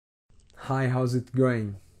Hi, how's it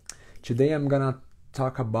going? Today I'm gonna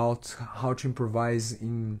talk about how to improvise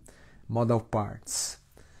in modal parts,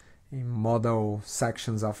 in modal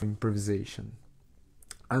sections of improvisation.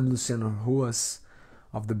 I'm Luciano Ruas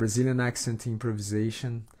of the Brazilian Accent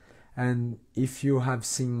Improvisation, and if you have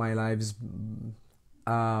seen my lives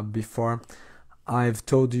before, I've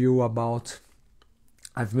told you about,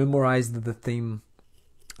 I've memorized the theme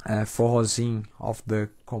Forrozinho of the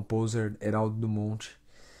composer Heraldo do Monte,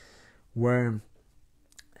 where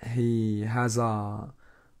he has a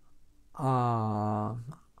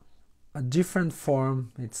different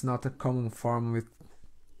form. It's not a common form with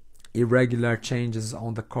irregular changes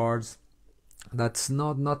on the chords. That's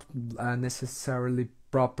not necessarily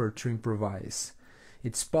proper to improvise.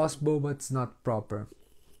 It's possible, but it's not proper.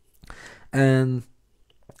 And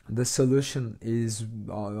the solution is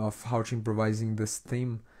of how to improvising this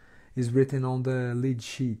theme is written on the lead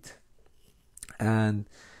sheet, and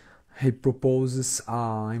he proposes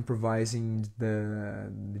improvising the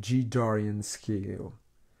G Dorian scale.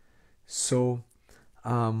 So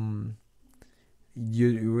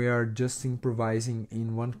we are just improvising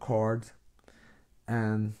in one chord,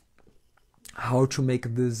 and how to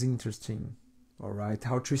make this interesting, all right?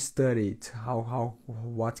 How to study it?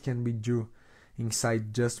 What can we do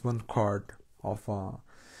inside just one chord of a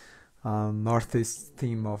northeast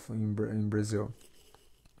theme in Brazil?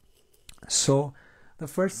 So the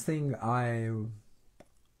first thing I'm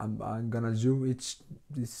gonna do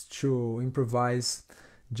is to improvise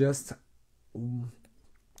just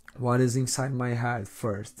what is inside my head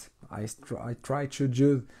first. I try to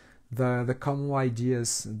do the common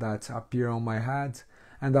ideas that appear on my head,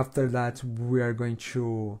 and after that we are going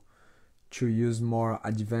to use more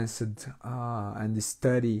advanced and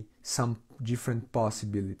study some different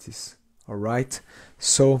possibilities. All right,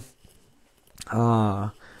 so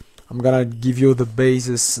I'm gonna give you the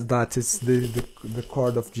basis, that is the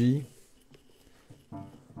chord of G.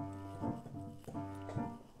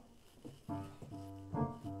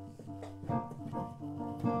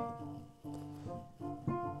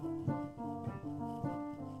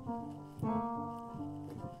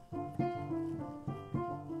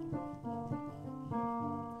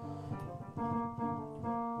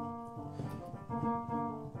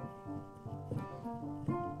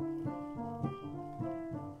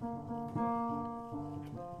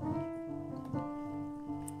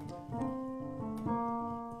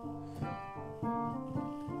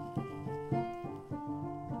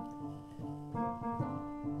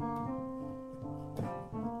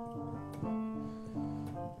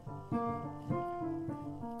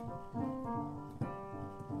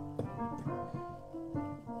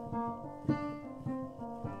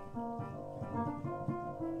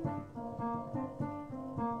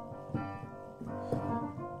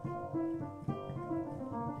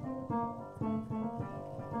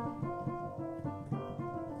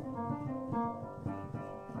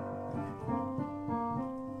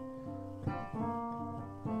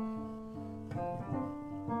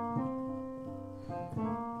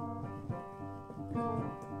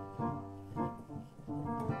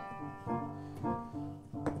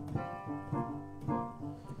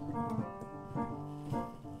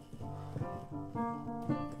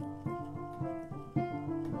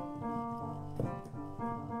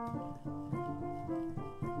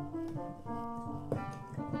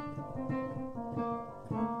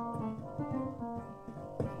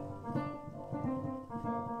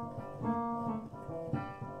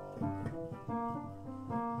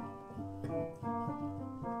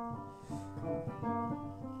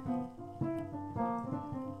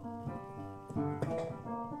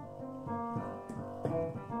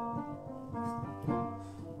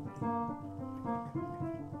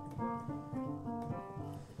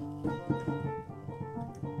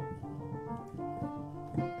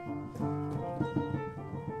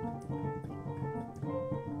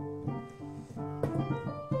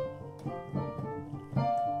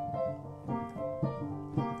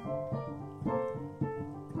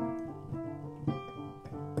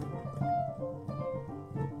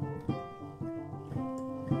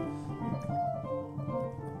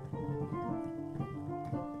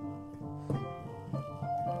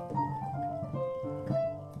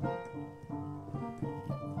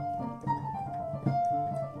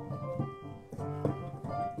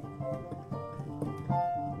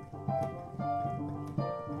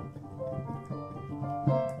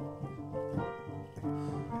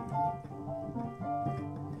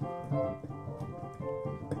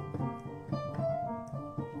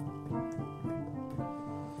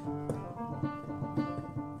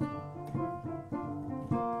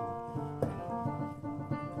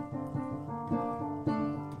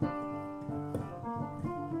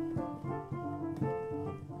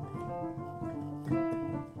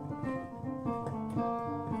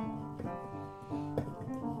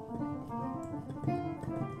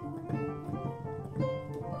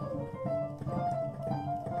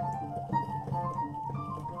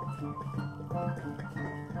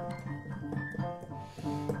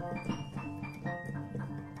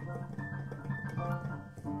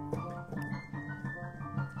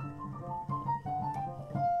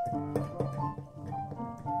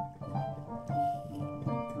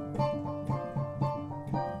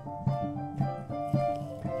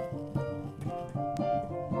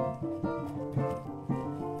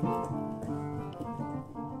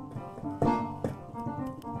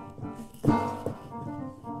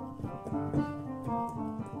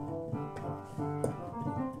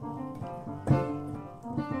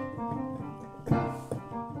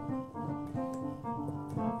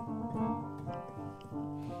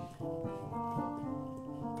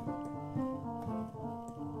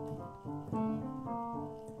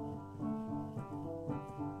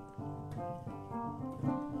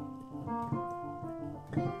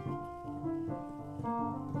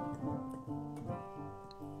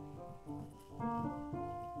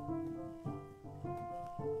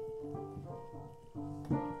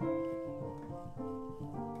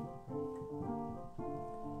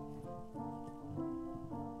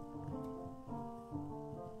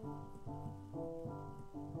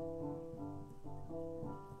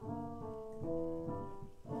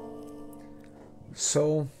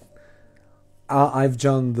 So I've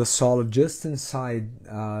done the solo just inside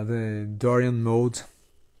the Dorian mode.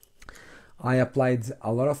 I applied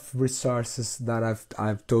a lot of resources that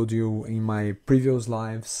I've told you in my previous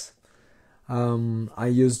lives. I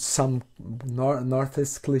used some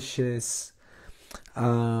Northeast cliches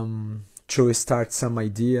to start some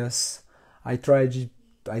ideas. I tried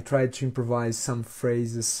to improvise some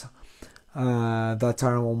phrases that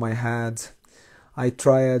are on my head. I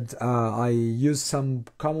used some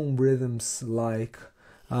common rhythms like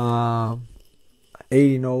 80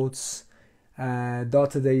 notes,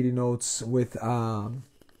 dotted 80 notes with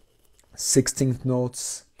 16th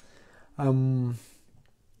notes.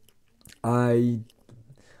 I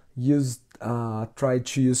tried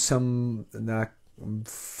to use some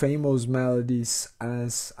famous melodies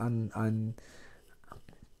as and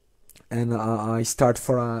I start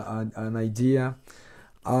for an idea.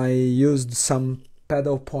 I used some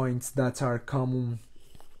pedal points that are common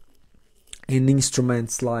in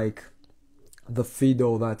instruments like the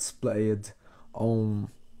fiddle that's played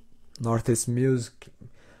on Northeast music,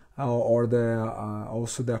 or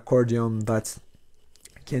also the accordion that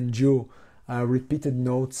can do repeated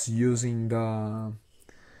notes using the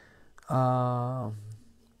I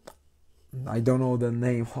don't know the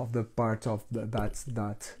name of the part of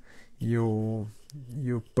that you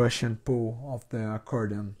push and pull of the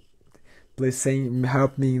accordion. Please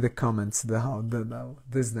help me in the comments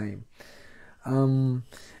this name. And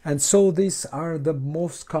so these are the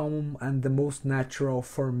most common and the most natural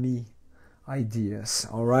for me ideas.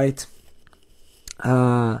 All right.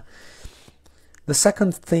 The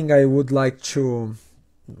second thing I would like to,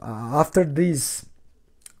 after this,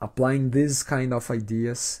 applying these kind of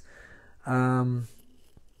ideas,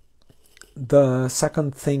 the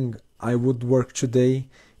second thing I would work today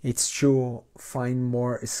is to find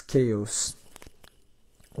more scales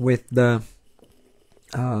with the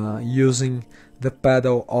using the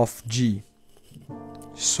pedal of G.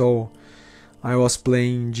 So I was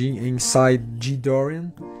playing G inside G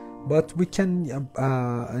Dorian, but we can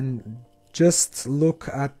and just look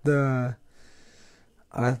at the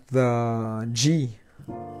G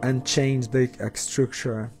and change the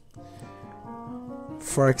structure.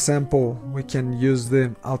 For example, we can use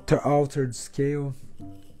the altered scale,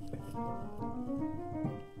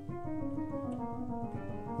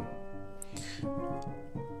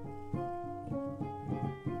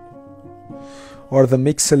 or the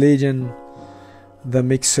mixolydian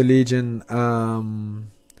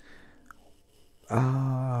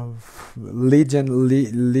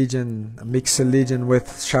mixolydian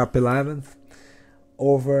with sharp 11th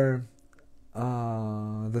over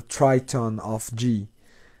the tritone of G.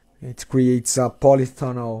 It creates a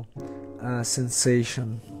polytonal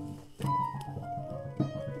sensation.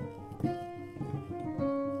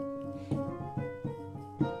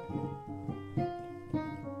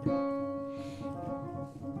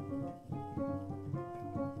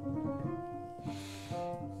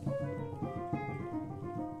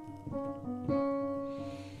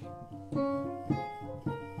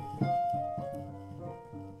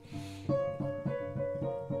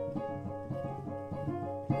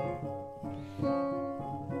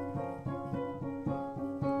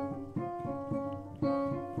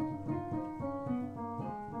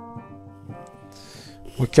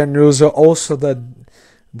 We can use also the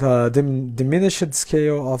diminished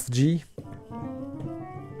scale of G.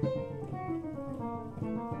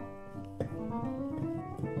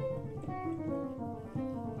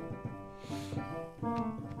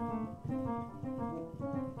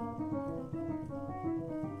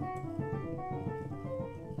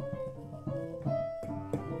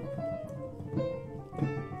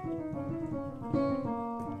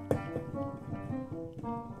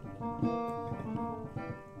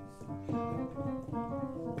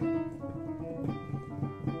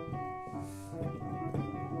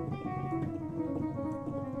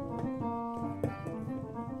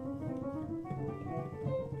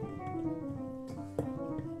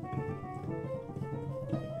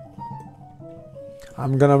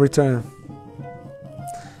 I'm gonna return.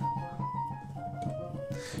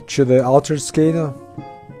 to the altered scale.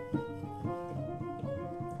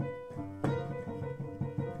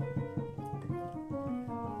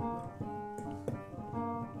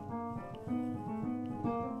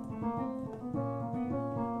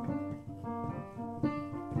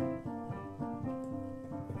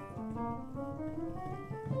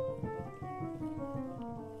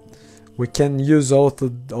 We can use also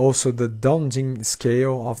the daunting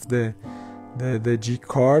scale of the G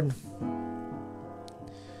chord.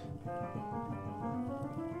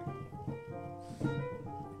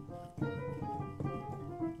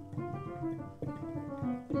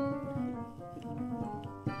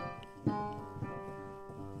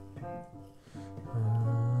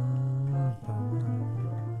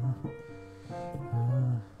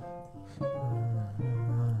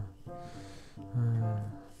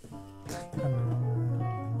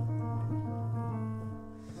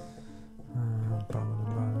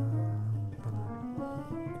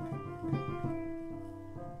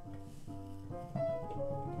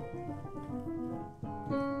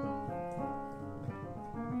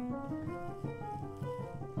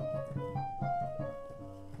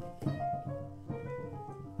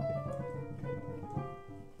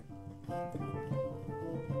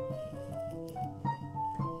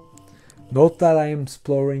 Note that I am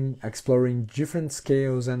exploring different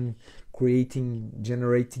scales and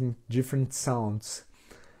generating different sounds.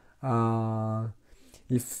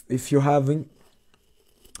 If you have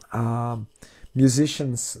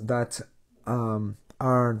musicians that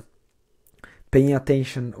are paying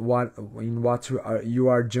attention what you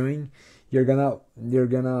are doing, you're gonna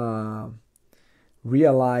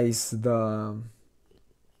realize the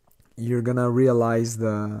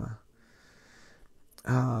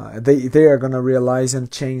they are gonna realize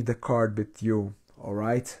and change the chord with you. All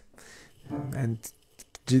right, and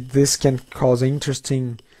this can cause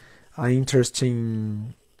interesting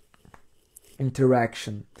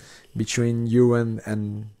interaction between you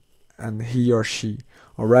and he or she.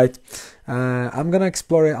 All right, I'm gonna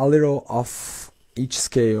explore a little of each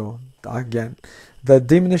scale again. The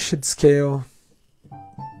diminished scale.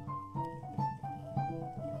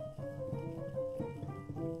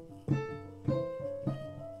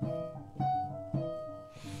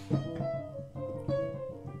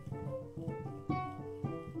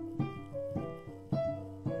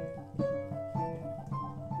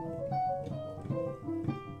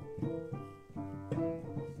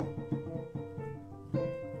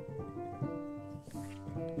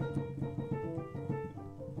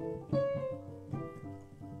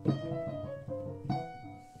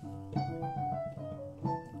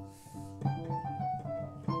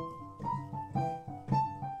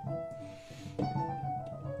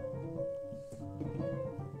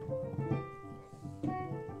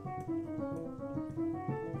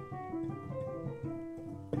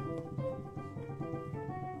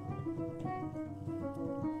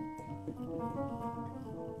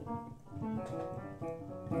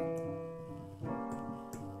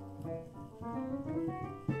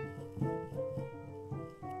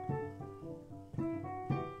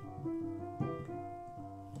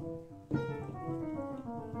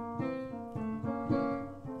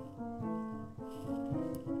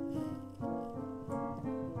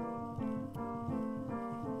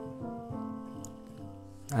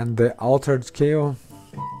 And the altered scale.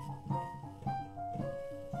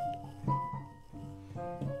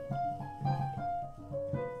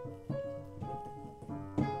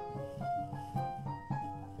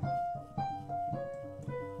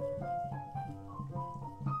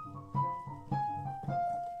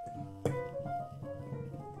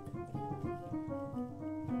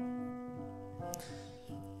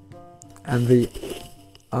 And the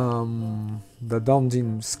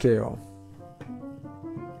daunting scale.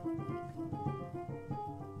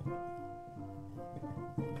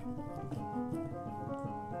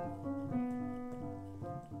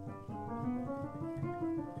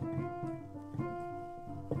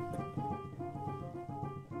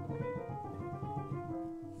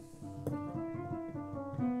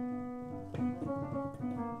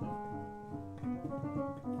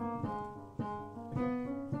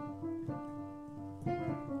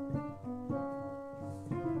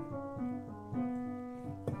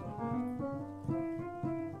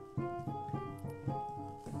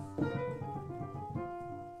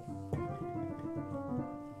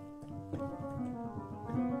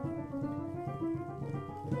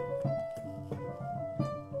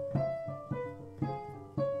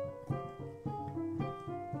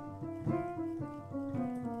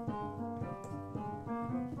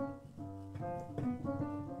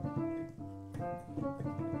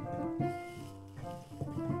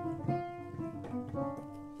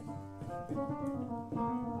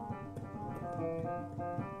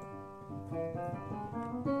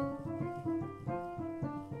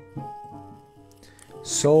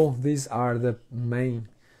 So these are the main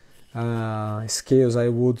scales I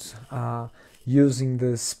would use in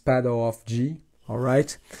this pedal of G.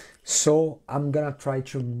 Alright, so I'm gonna try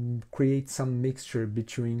to create some mixture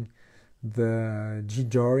between the G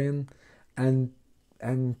Dorian and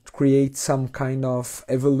create some kind of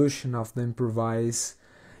evolution of the improvise,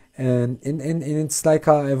 and it's like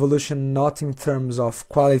a evolution not in terms of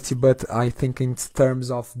quality, but I think in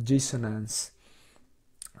terms of dissonance.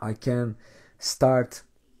 I can start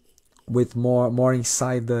with more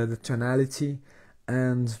inside the tonality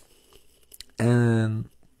and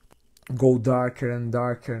go darker and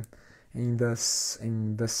darker in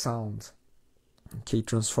the sound. Okay,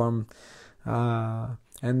 transform,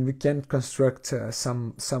 and we can construct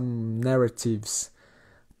some narratives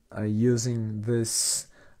using this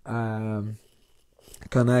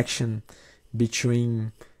connection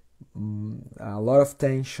between a lot of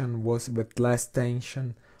tension with less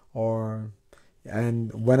tension,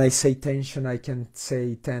 and when I say tension, I can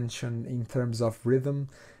say tension in terms of rhythm,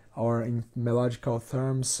 or in melodical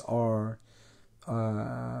terms, or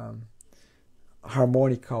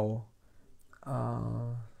harmonical.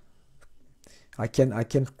 I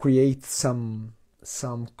can create some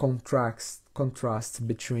contrast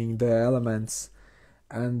between the elements,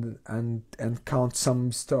 and count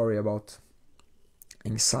some story about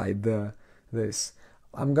inside this.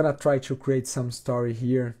 I'm gonna try to create some story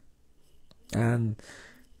here, and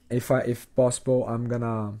if possible, I'm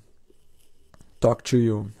gonna talk to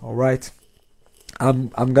you. All right, I'm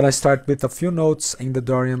gonna start with a few notes in the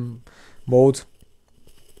Dorian mode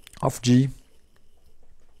of G.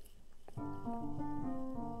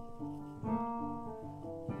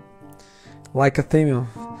 Like a theme.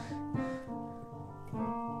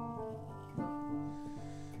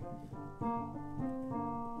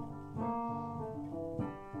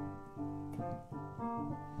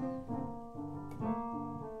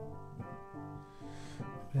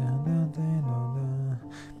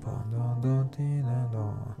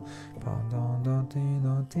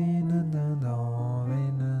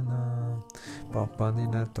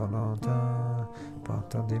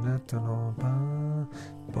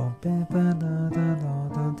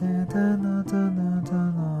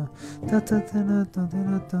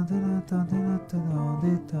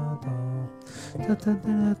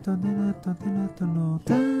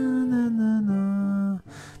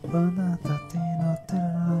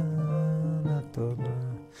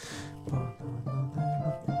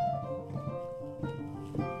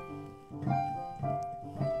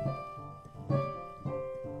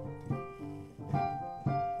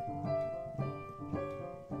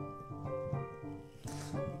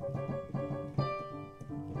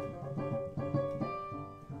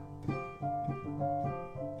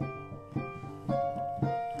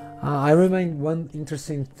 I remember one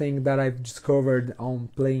interesting thing that I've discovered on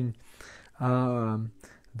playing the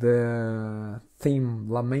theme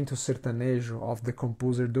Lamento Sertanejo of the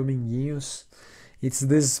composer Dominguinhos. It's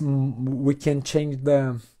this, we can change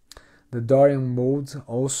the Dorian mode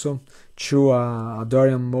also to a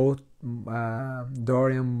Dorian mode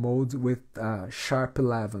with sharp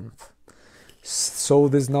 11th. So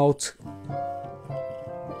this note,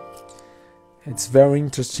 it's very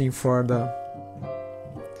interesting for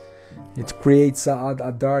it creates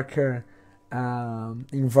a darker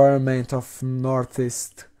environment of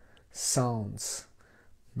northeast sounds.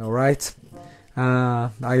 All right,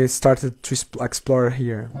 I started to explore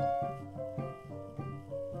here.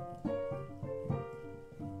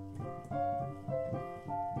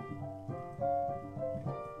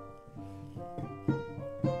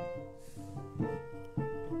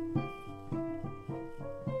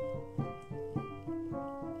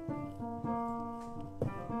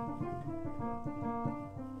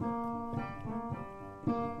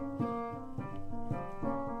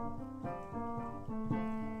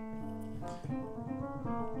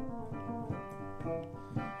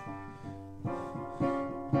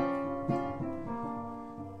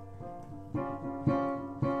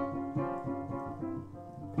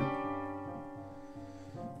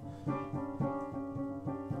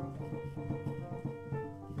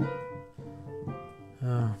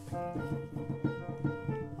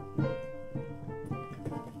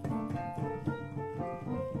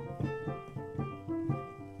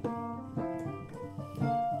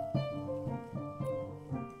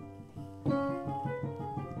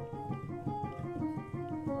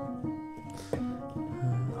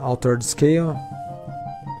 Altered scale.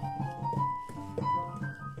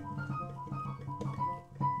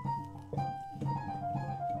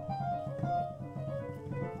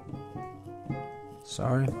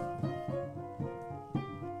 Sorry.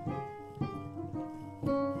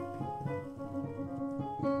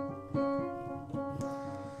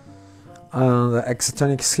 The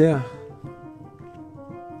hexatonic scale.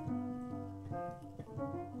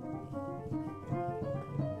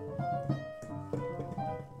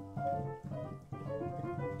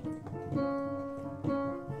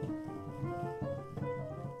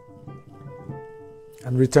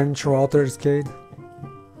 And return to altered scale.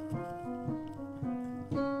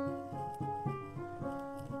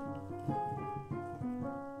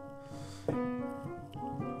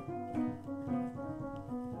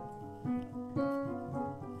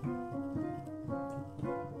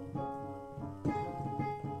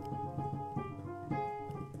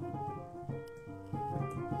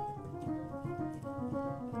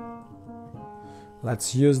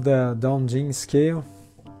 Let's use the Donjing scale.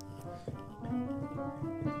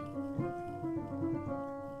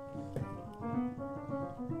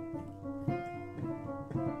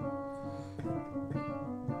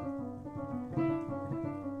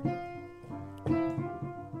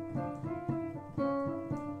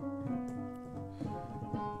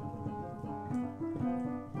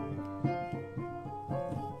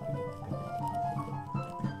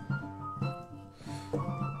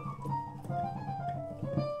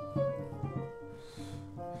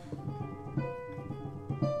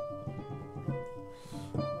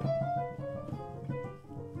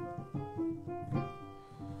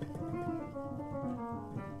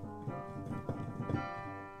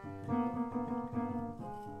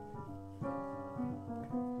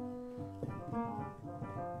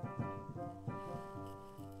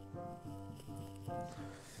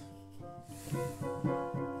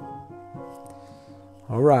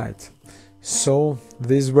 Alright, so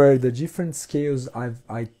these were the different scales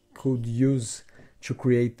I could use to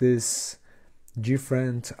create this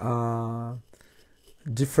different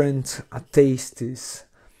tastes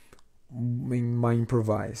in my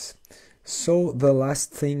improvise. So the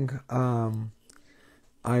last thing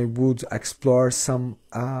I would explore is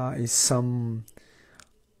some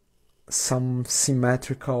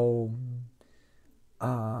symmetrical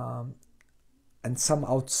and some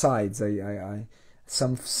outsides.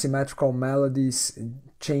 Some symmetrical melodies,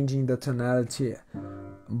 changing the tonality,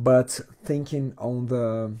 but thinking on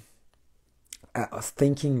the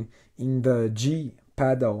thinking in the G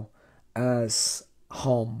pedal as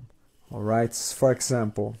home. All right. For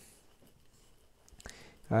example,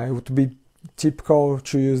 it would be typical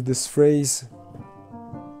to use this phrase.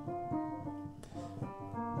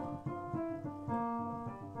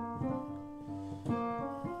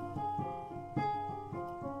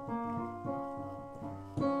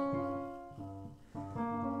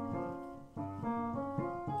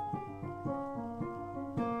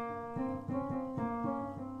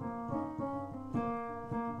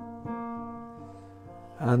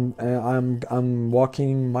 And I'm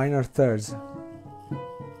walking minor thirds.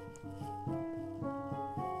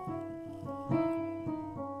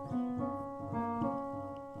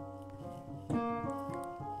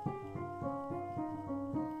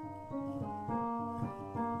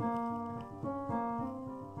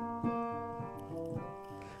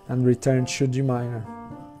 And return to G minor.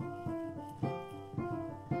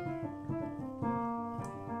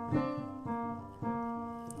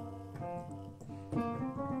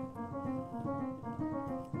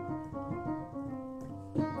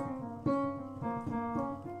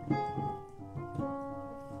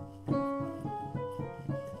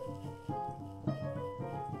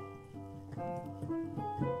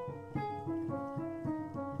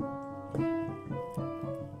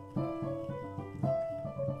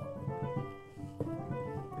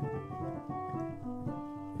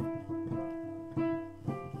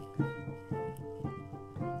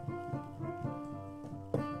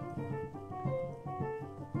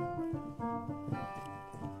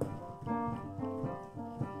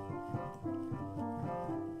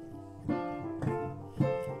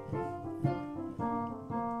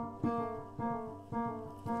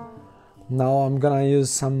 Now I'm gonna use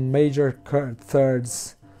some major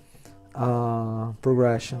thirds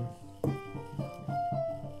progression.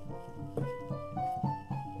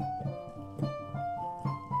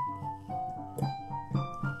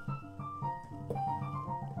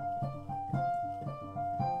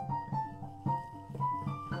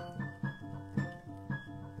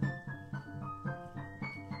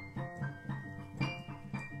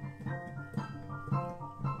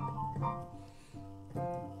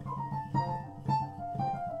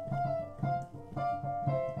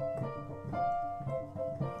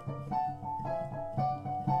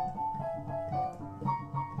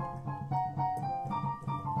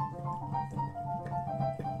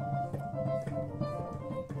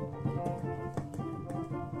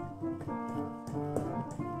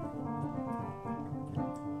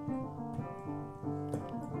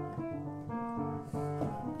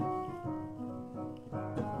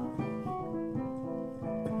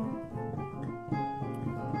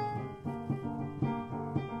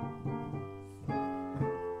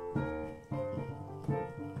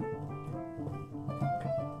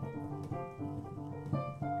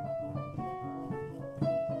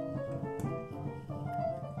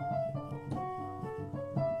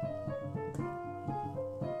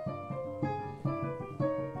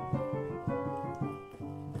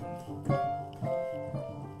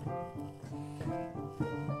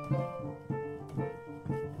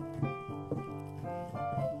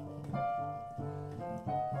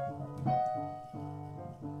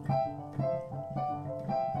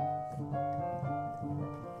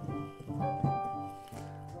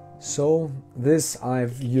 So this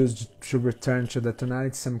I've used to return to the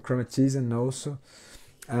tonality, some chromatism also,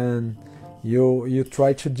 and you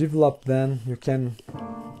try to develop. Then you can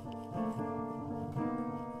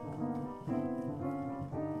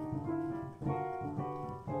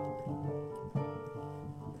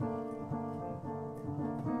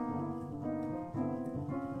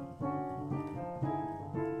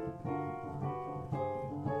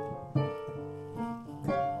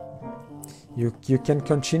you can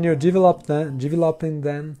continue developing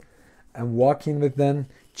them and walking with them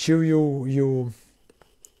till you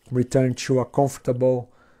return to a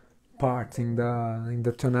comfortable part in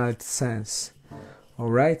the tonality sense.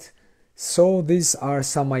 All right, so these are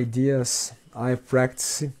some ideas I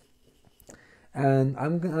practice, and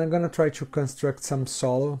I'm gonna try to construct some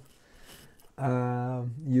solo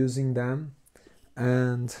using them,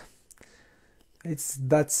 and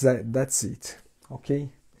that's it. Okay,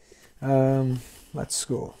 let's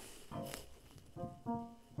go.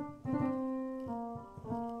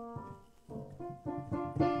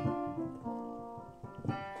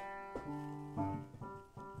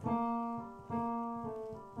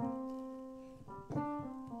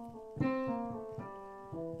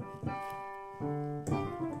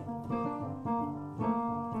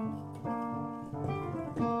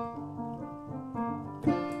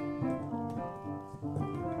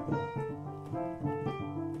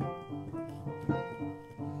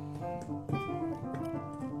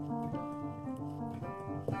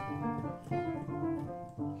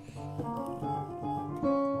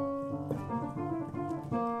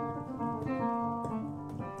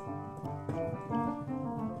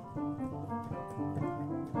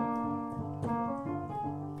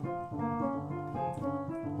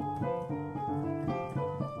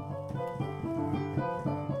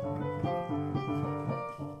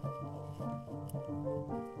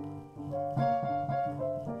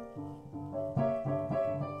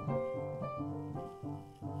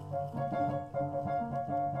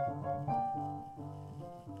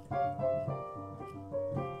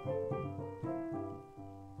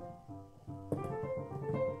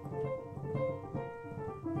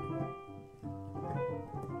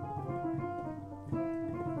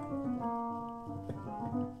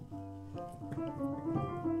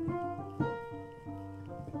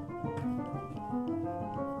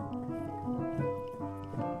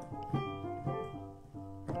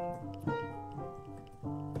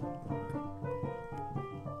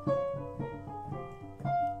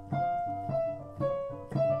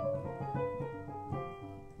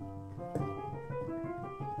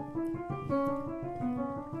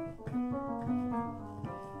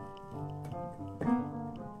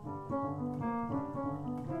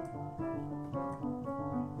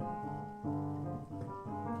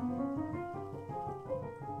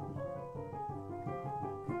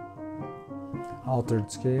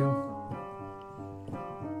 Altered scale.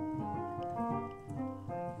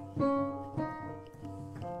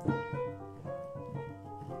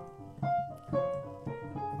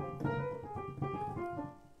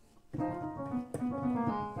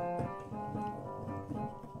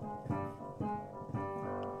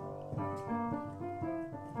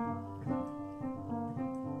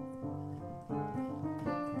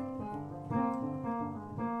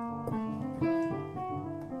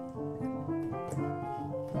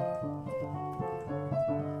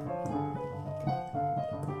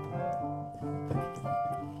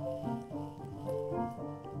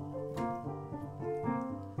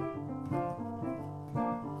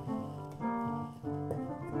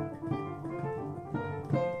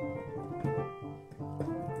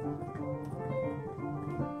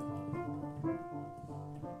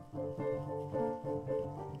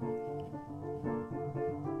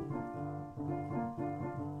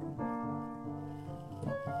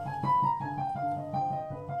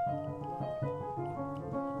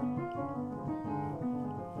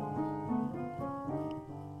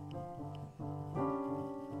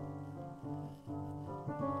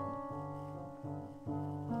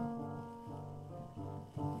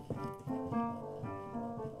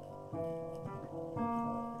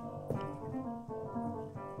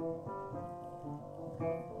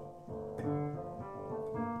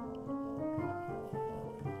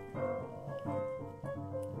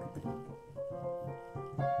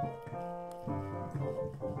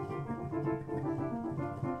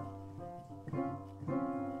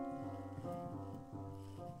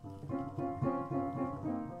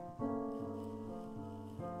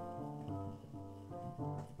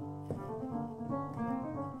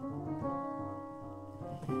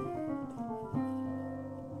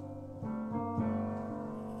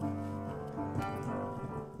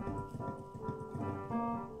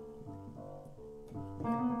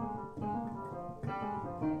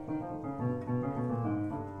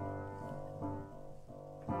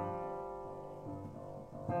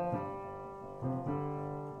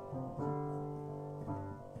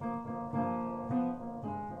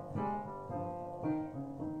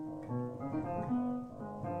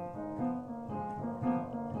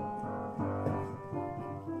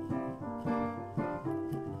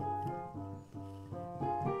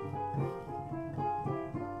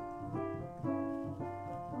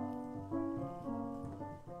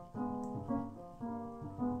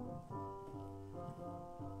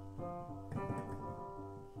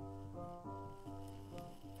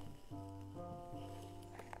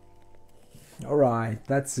 Alright,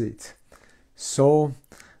 that's it. So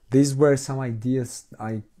these were some ideas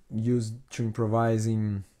I used to improvise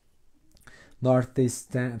in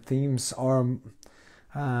Northeast themes, or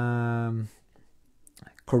um,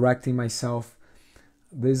 correcting myself.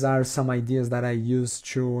 These are some ideas that I use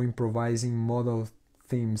to improvise in modal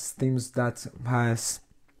themes that has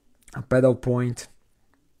a pedal point,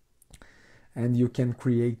 and you can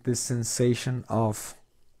create this sensation of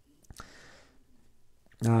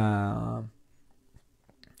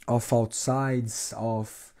outsides,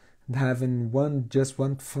 of having just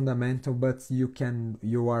one fundamental, but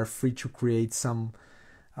you are free to create some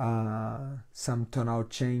tonal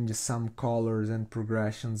changes, some colors and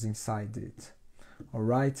progressions inside it.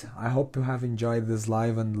 Alright, I hope you have enjoyed this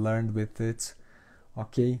live and learned with it.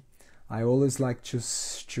 Okay, I always like to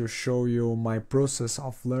show you my process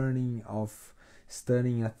of learning, of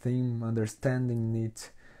studying a theme, understanding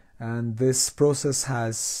it, and this process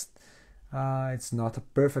has it's not a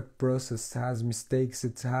perfect process, it has mistakes,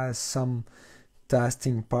 it has some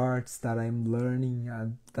testing parts that I'm learning,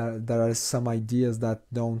 and there are some ideas that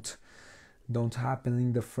don't happen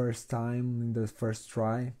in the first time, in the first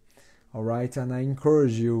try. Alright, and I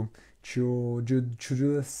encourage you to do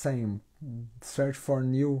the same. Search for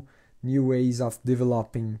new ways of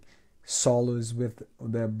developing solos with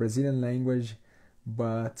the Brazilian language,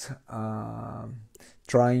 but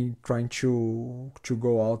trying to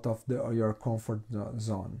go out of your comfort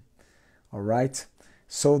zone. All right,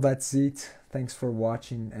 so that's it. Thanks for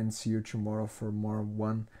watching, and see you tomorrow for more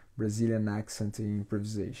one Brazilian accent in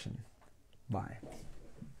improvisation. Bye.